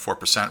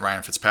 26.4%.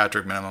 Ryan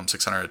Fitzpatrick, minimum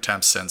 600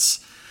 attempts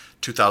since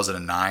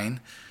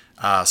 2009.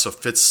 So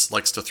Fitz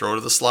likes to throw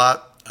to the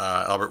slot.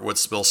 Albert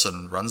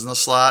Wilson runs in the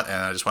slot. And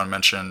I just want to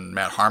mention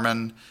Matt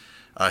Harmon.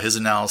 His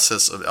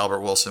analysis of Albert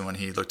Wilson when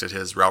he looked at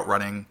his route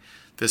running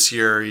this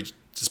year, he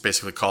just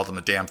basically called him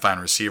a damn fine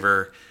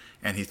receiver,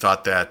 and he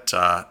thought that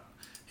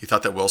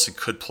Wilson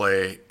could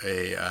play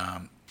a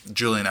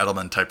Julian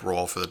Edelman type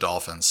role for the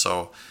Dolphins.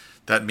 So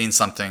that means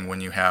something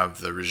when you have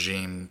the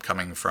regime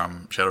coming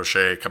from Shadow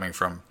Shea, coming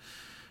from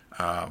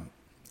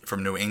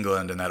New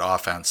England in that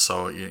offense.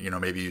 So you know,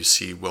 maybe you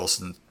see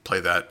Wilson play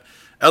that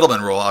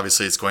Edelman role.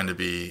 Obviously, it's going to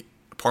be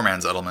a poor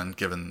man's Edelman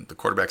given the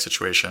quarterback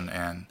situation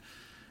and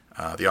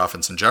the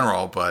offense in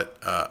general, but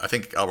I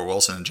think Albert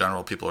Wilson in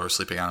general, people are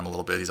sleeping on him a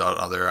little bit. He's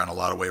out there on a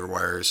lot of waiver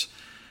wires,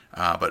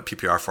 but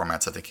PPR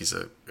formats, I think he's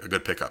a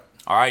good pickup.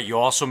 All right, you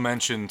also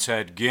mentioned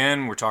Ted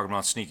Ginn. We're talking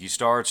about sneaky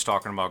starts,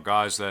 talking about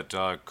guys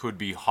that could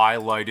be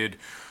highlighted,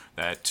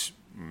 that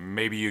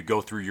maybe you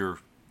go through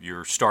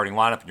your starting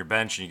lineup and your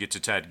bench and you get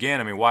to Ted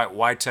Ginn. I mean,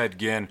 why Ted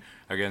Ginn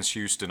against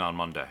Houston on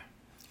Monday?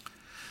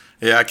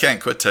 Yeah, I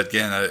can't quit Ted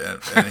Ginn,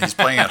 and he's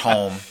playing at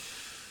home.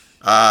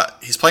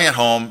 He's playing at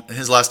home. In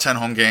his last 10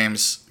 home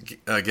games,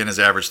 again, his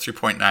average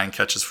 3.9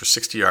 catches for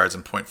 60 yards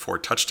and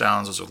 0.4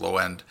 touchdowns. Those are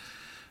low-end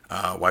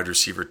wide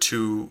receiver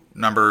 2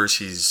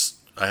 numbers.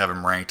 I have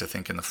him ranked, I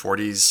think, in the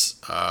 40s.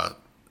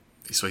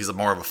 So he's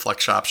more of a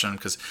flex option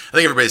because I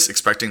think everybody's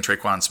expecting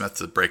Traquan Smith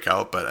to break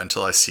out, but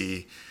until I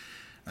see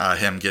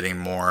him getting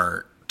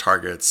more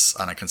targets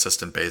on a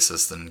consistent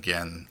basis, then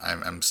Ginn,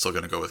 I'm still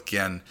going to go with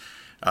Ginn.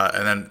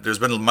 And then there's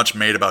been much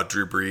made about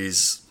Drew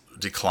Brees'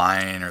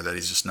 decline, or that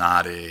he's just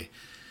not a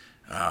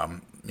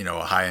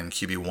high-end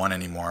QB1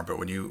 anymore. But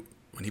when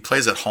he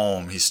plays at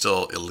home, he's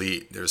still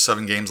elite. There were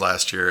 7 games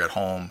last year at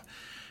home.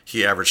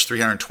 He averaged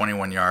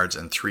 321 yards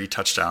and 3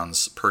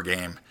 touchdowns per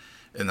game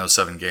in those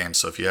 7 games.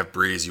 So if you have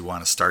Brees, you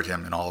want to start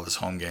him in all of his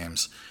home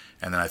games.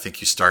 And then I think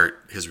you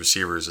start his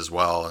receivers as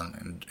well.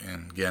 And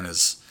again,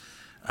 is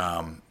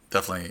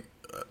definitely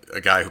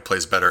a guy who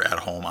plays better at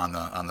home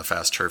on the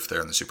fast turf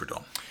there in the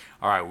Superdome.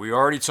 All right, we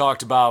already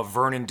talked about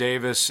Vernon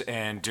Davis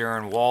and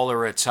Darren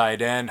Waller at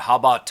tight end. How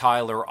about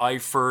Tyler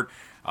Eifert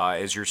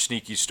as your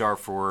sneaky start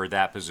for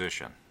that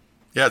position?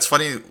 Yeah, it's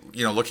funny,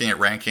 looking at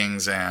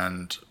rankings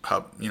and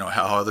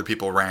how other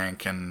people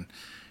rank, and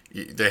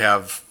they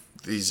have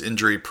these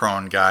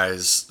injury-prone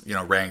guys,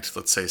 ranked,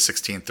 let's say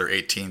 16th or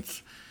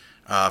 18th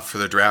for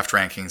their draft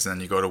rankings, and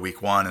then you go to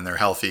week 1 and they're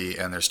healthy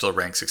and they're still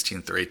ranked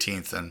 16th or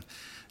 18th, and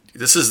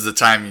this is the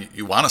time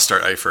you want to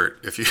start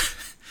Eifert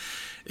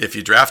if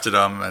you drafted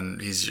him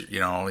and he's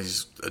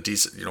a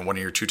decent, one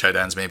of your 2 tight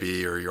ends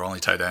maybe, or your only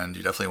tight end.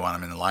 You definitely want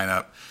him in the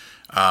lineup.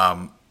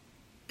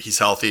 He's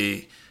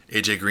healthy.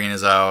 AJ Green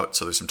is out,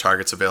 so there's some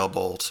targets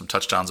available, some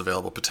touchdowns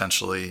available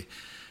potentially.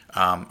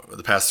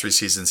 The past 3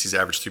 seasons, he's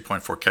averaged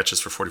 3.4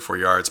 catches for 44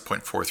 yards,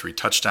 0.43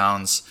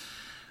 touchdowns.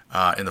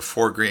 In the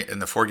 4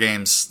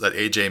 games that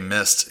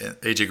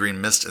AJ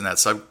Green missed in that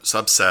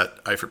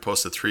subset, Eifert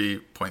posted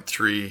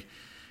 3.3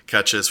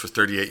 catches for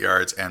 38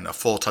 yards and a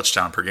full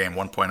touchdown per game,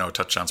 1.0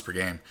 touchdowns per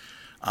game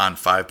on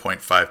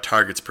 5.5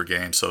 targets per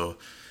game. So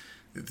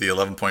the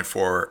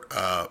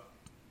 11.4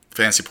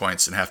 fantasy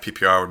points in half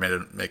PPR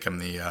would make him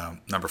the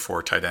number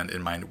 4 tight end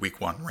in my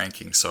week 1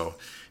 ranking. So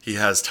he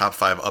has top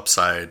 5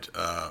 upside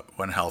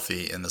when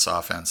healthy in this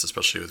offense,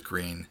 especially with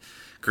Green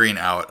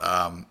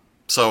out.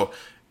 So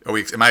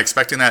am I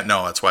expecting that?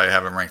 No, that's why I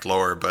have him ranked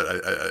lower.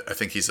 But I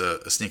think he's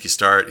a sneaky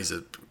start. He's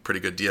a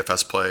pretty good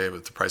DFS play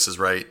with the prices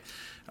right.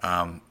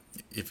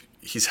 If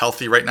he's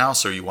healthy right now,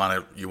 so you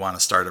want to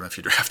start him if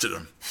you drafted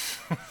him.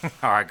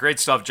 All right, great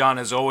stuff, John,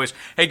 as always.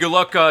 Hey, good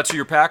luck to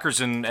your Packers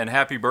and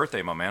happy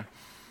birthday, my man.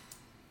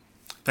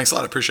 Thanks a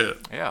lot. I appreciate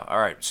it. Yeah, all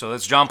right. So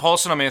that's John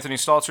Paulson. I'm Anthony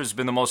Stalter. It's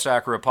been the Most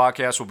Accurate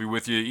Podcast. We'll be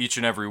with you each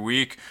and every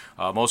week,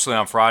 mostly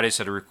on Fridays.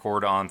 Had to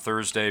record on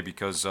Thursday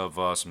because of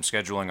some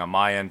scheduling on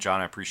my end.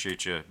 John, I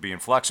appreciate you being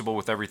flexible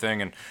with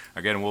everything. And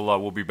again,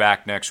 we'll be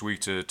back next week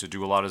to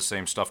do a lot of the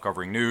same stuff,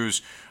 covering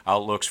news,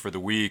 outlooks for the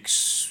weeks,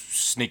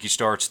 sneaky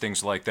starts,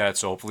 things like that.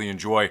 So hopefully you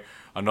enjoy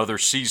another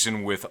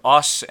season with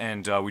us,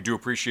 and we do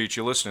appreciate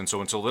you listening.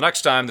 So until the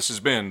next time, this has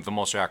been the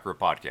Most Accurate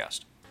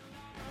Podcast.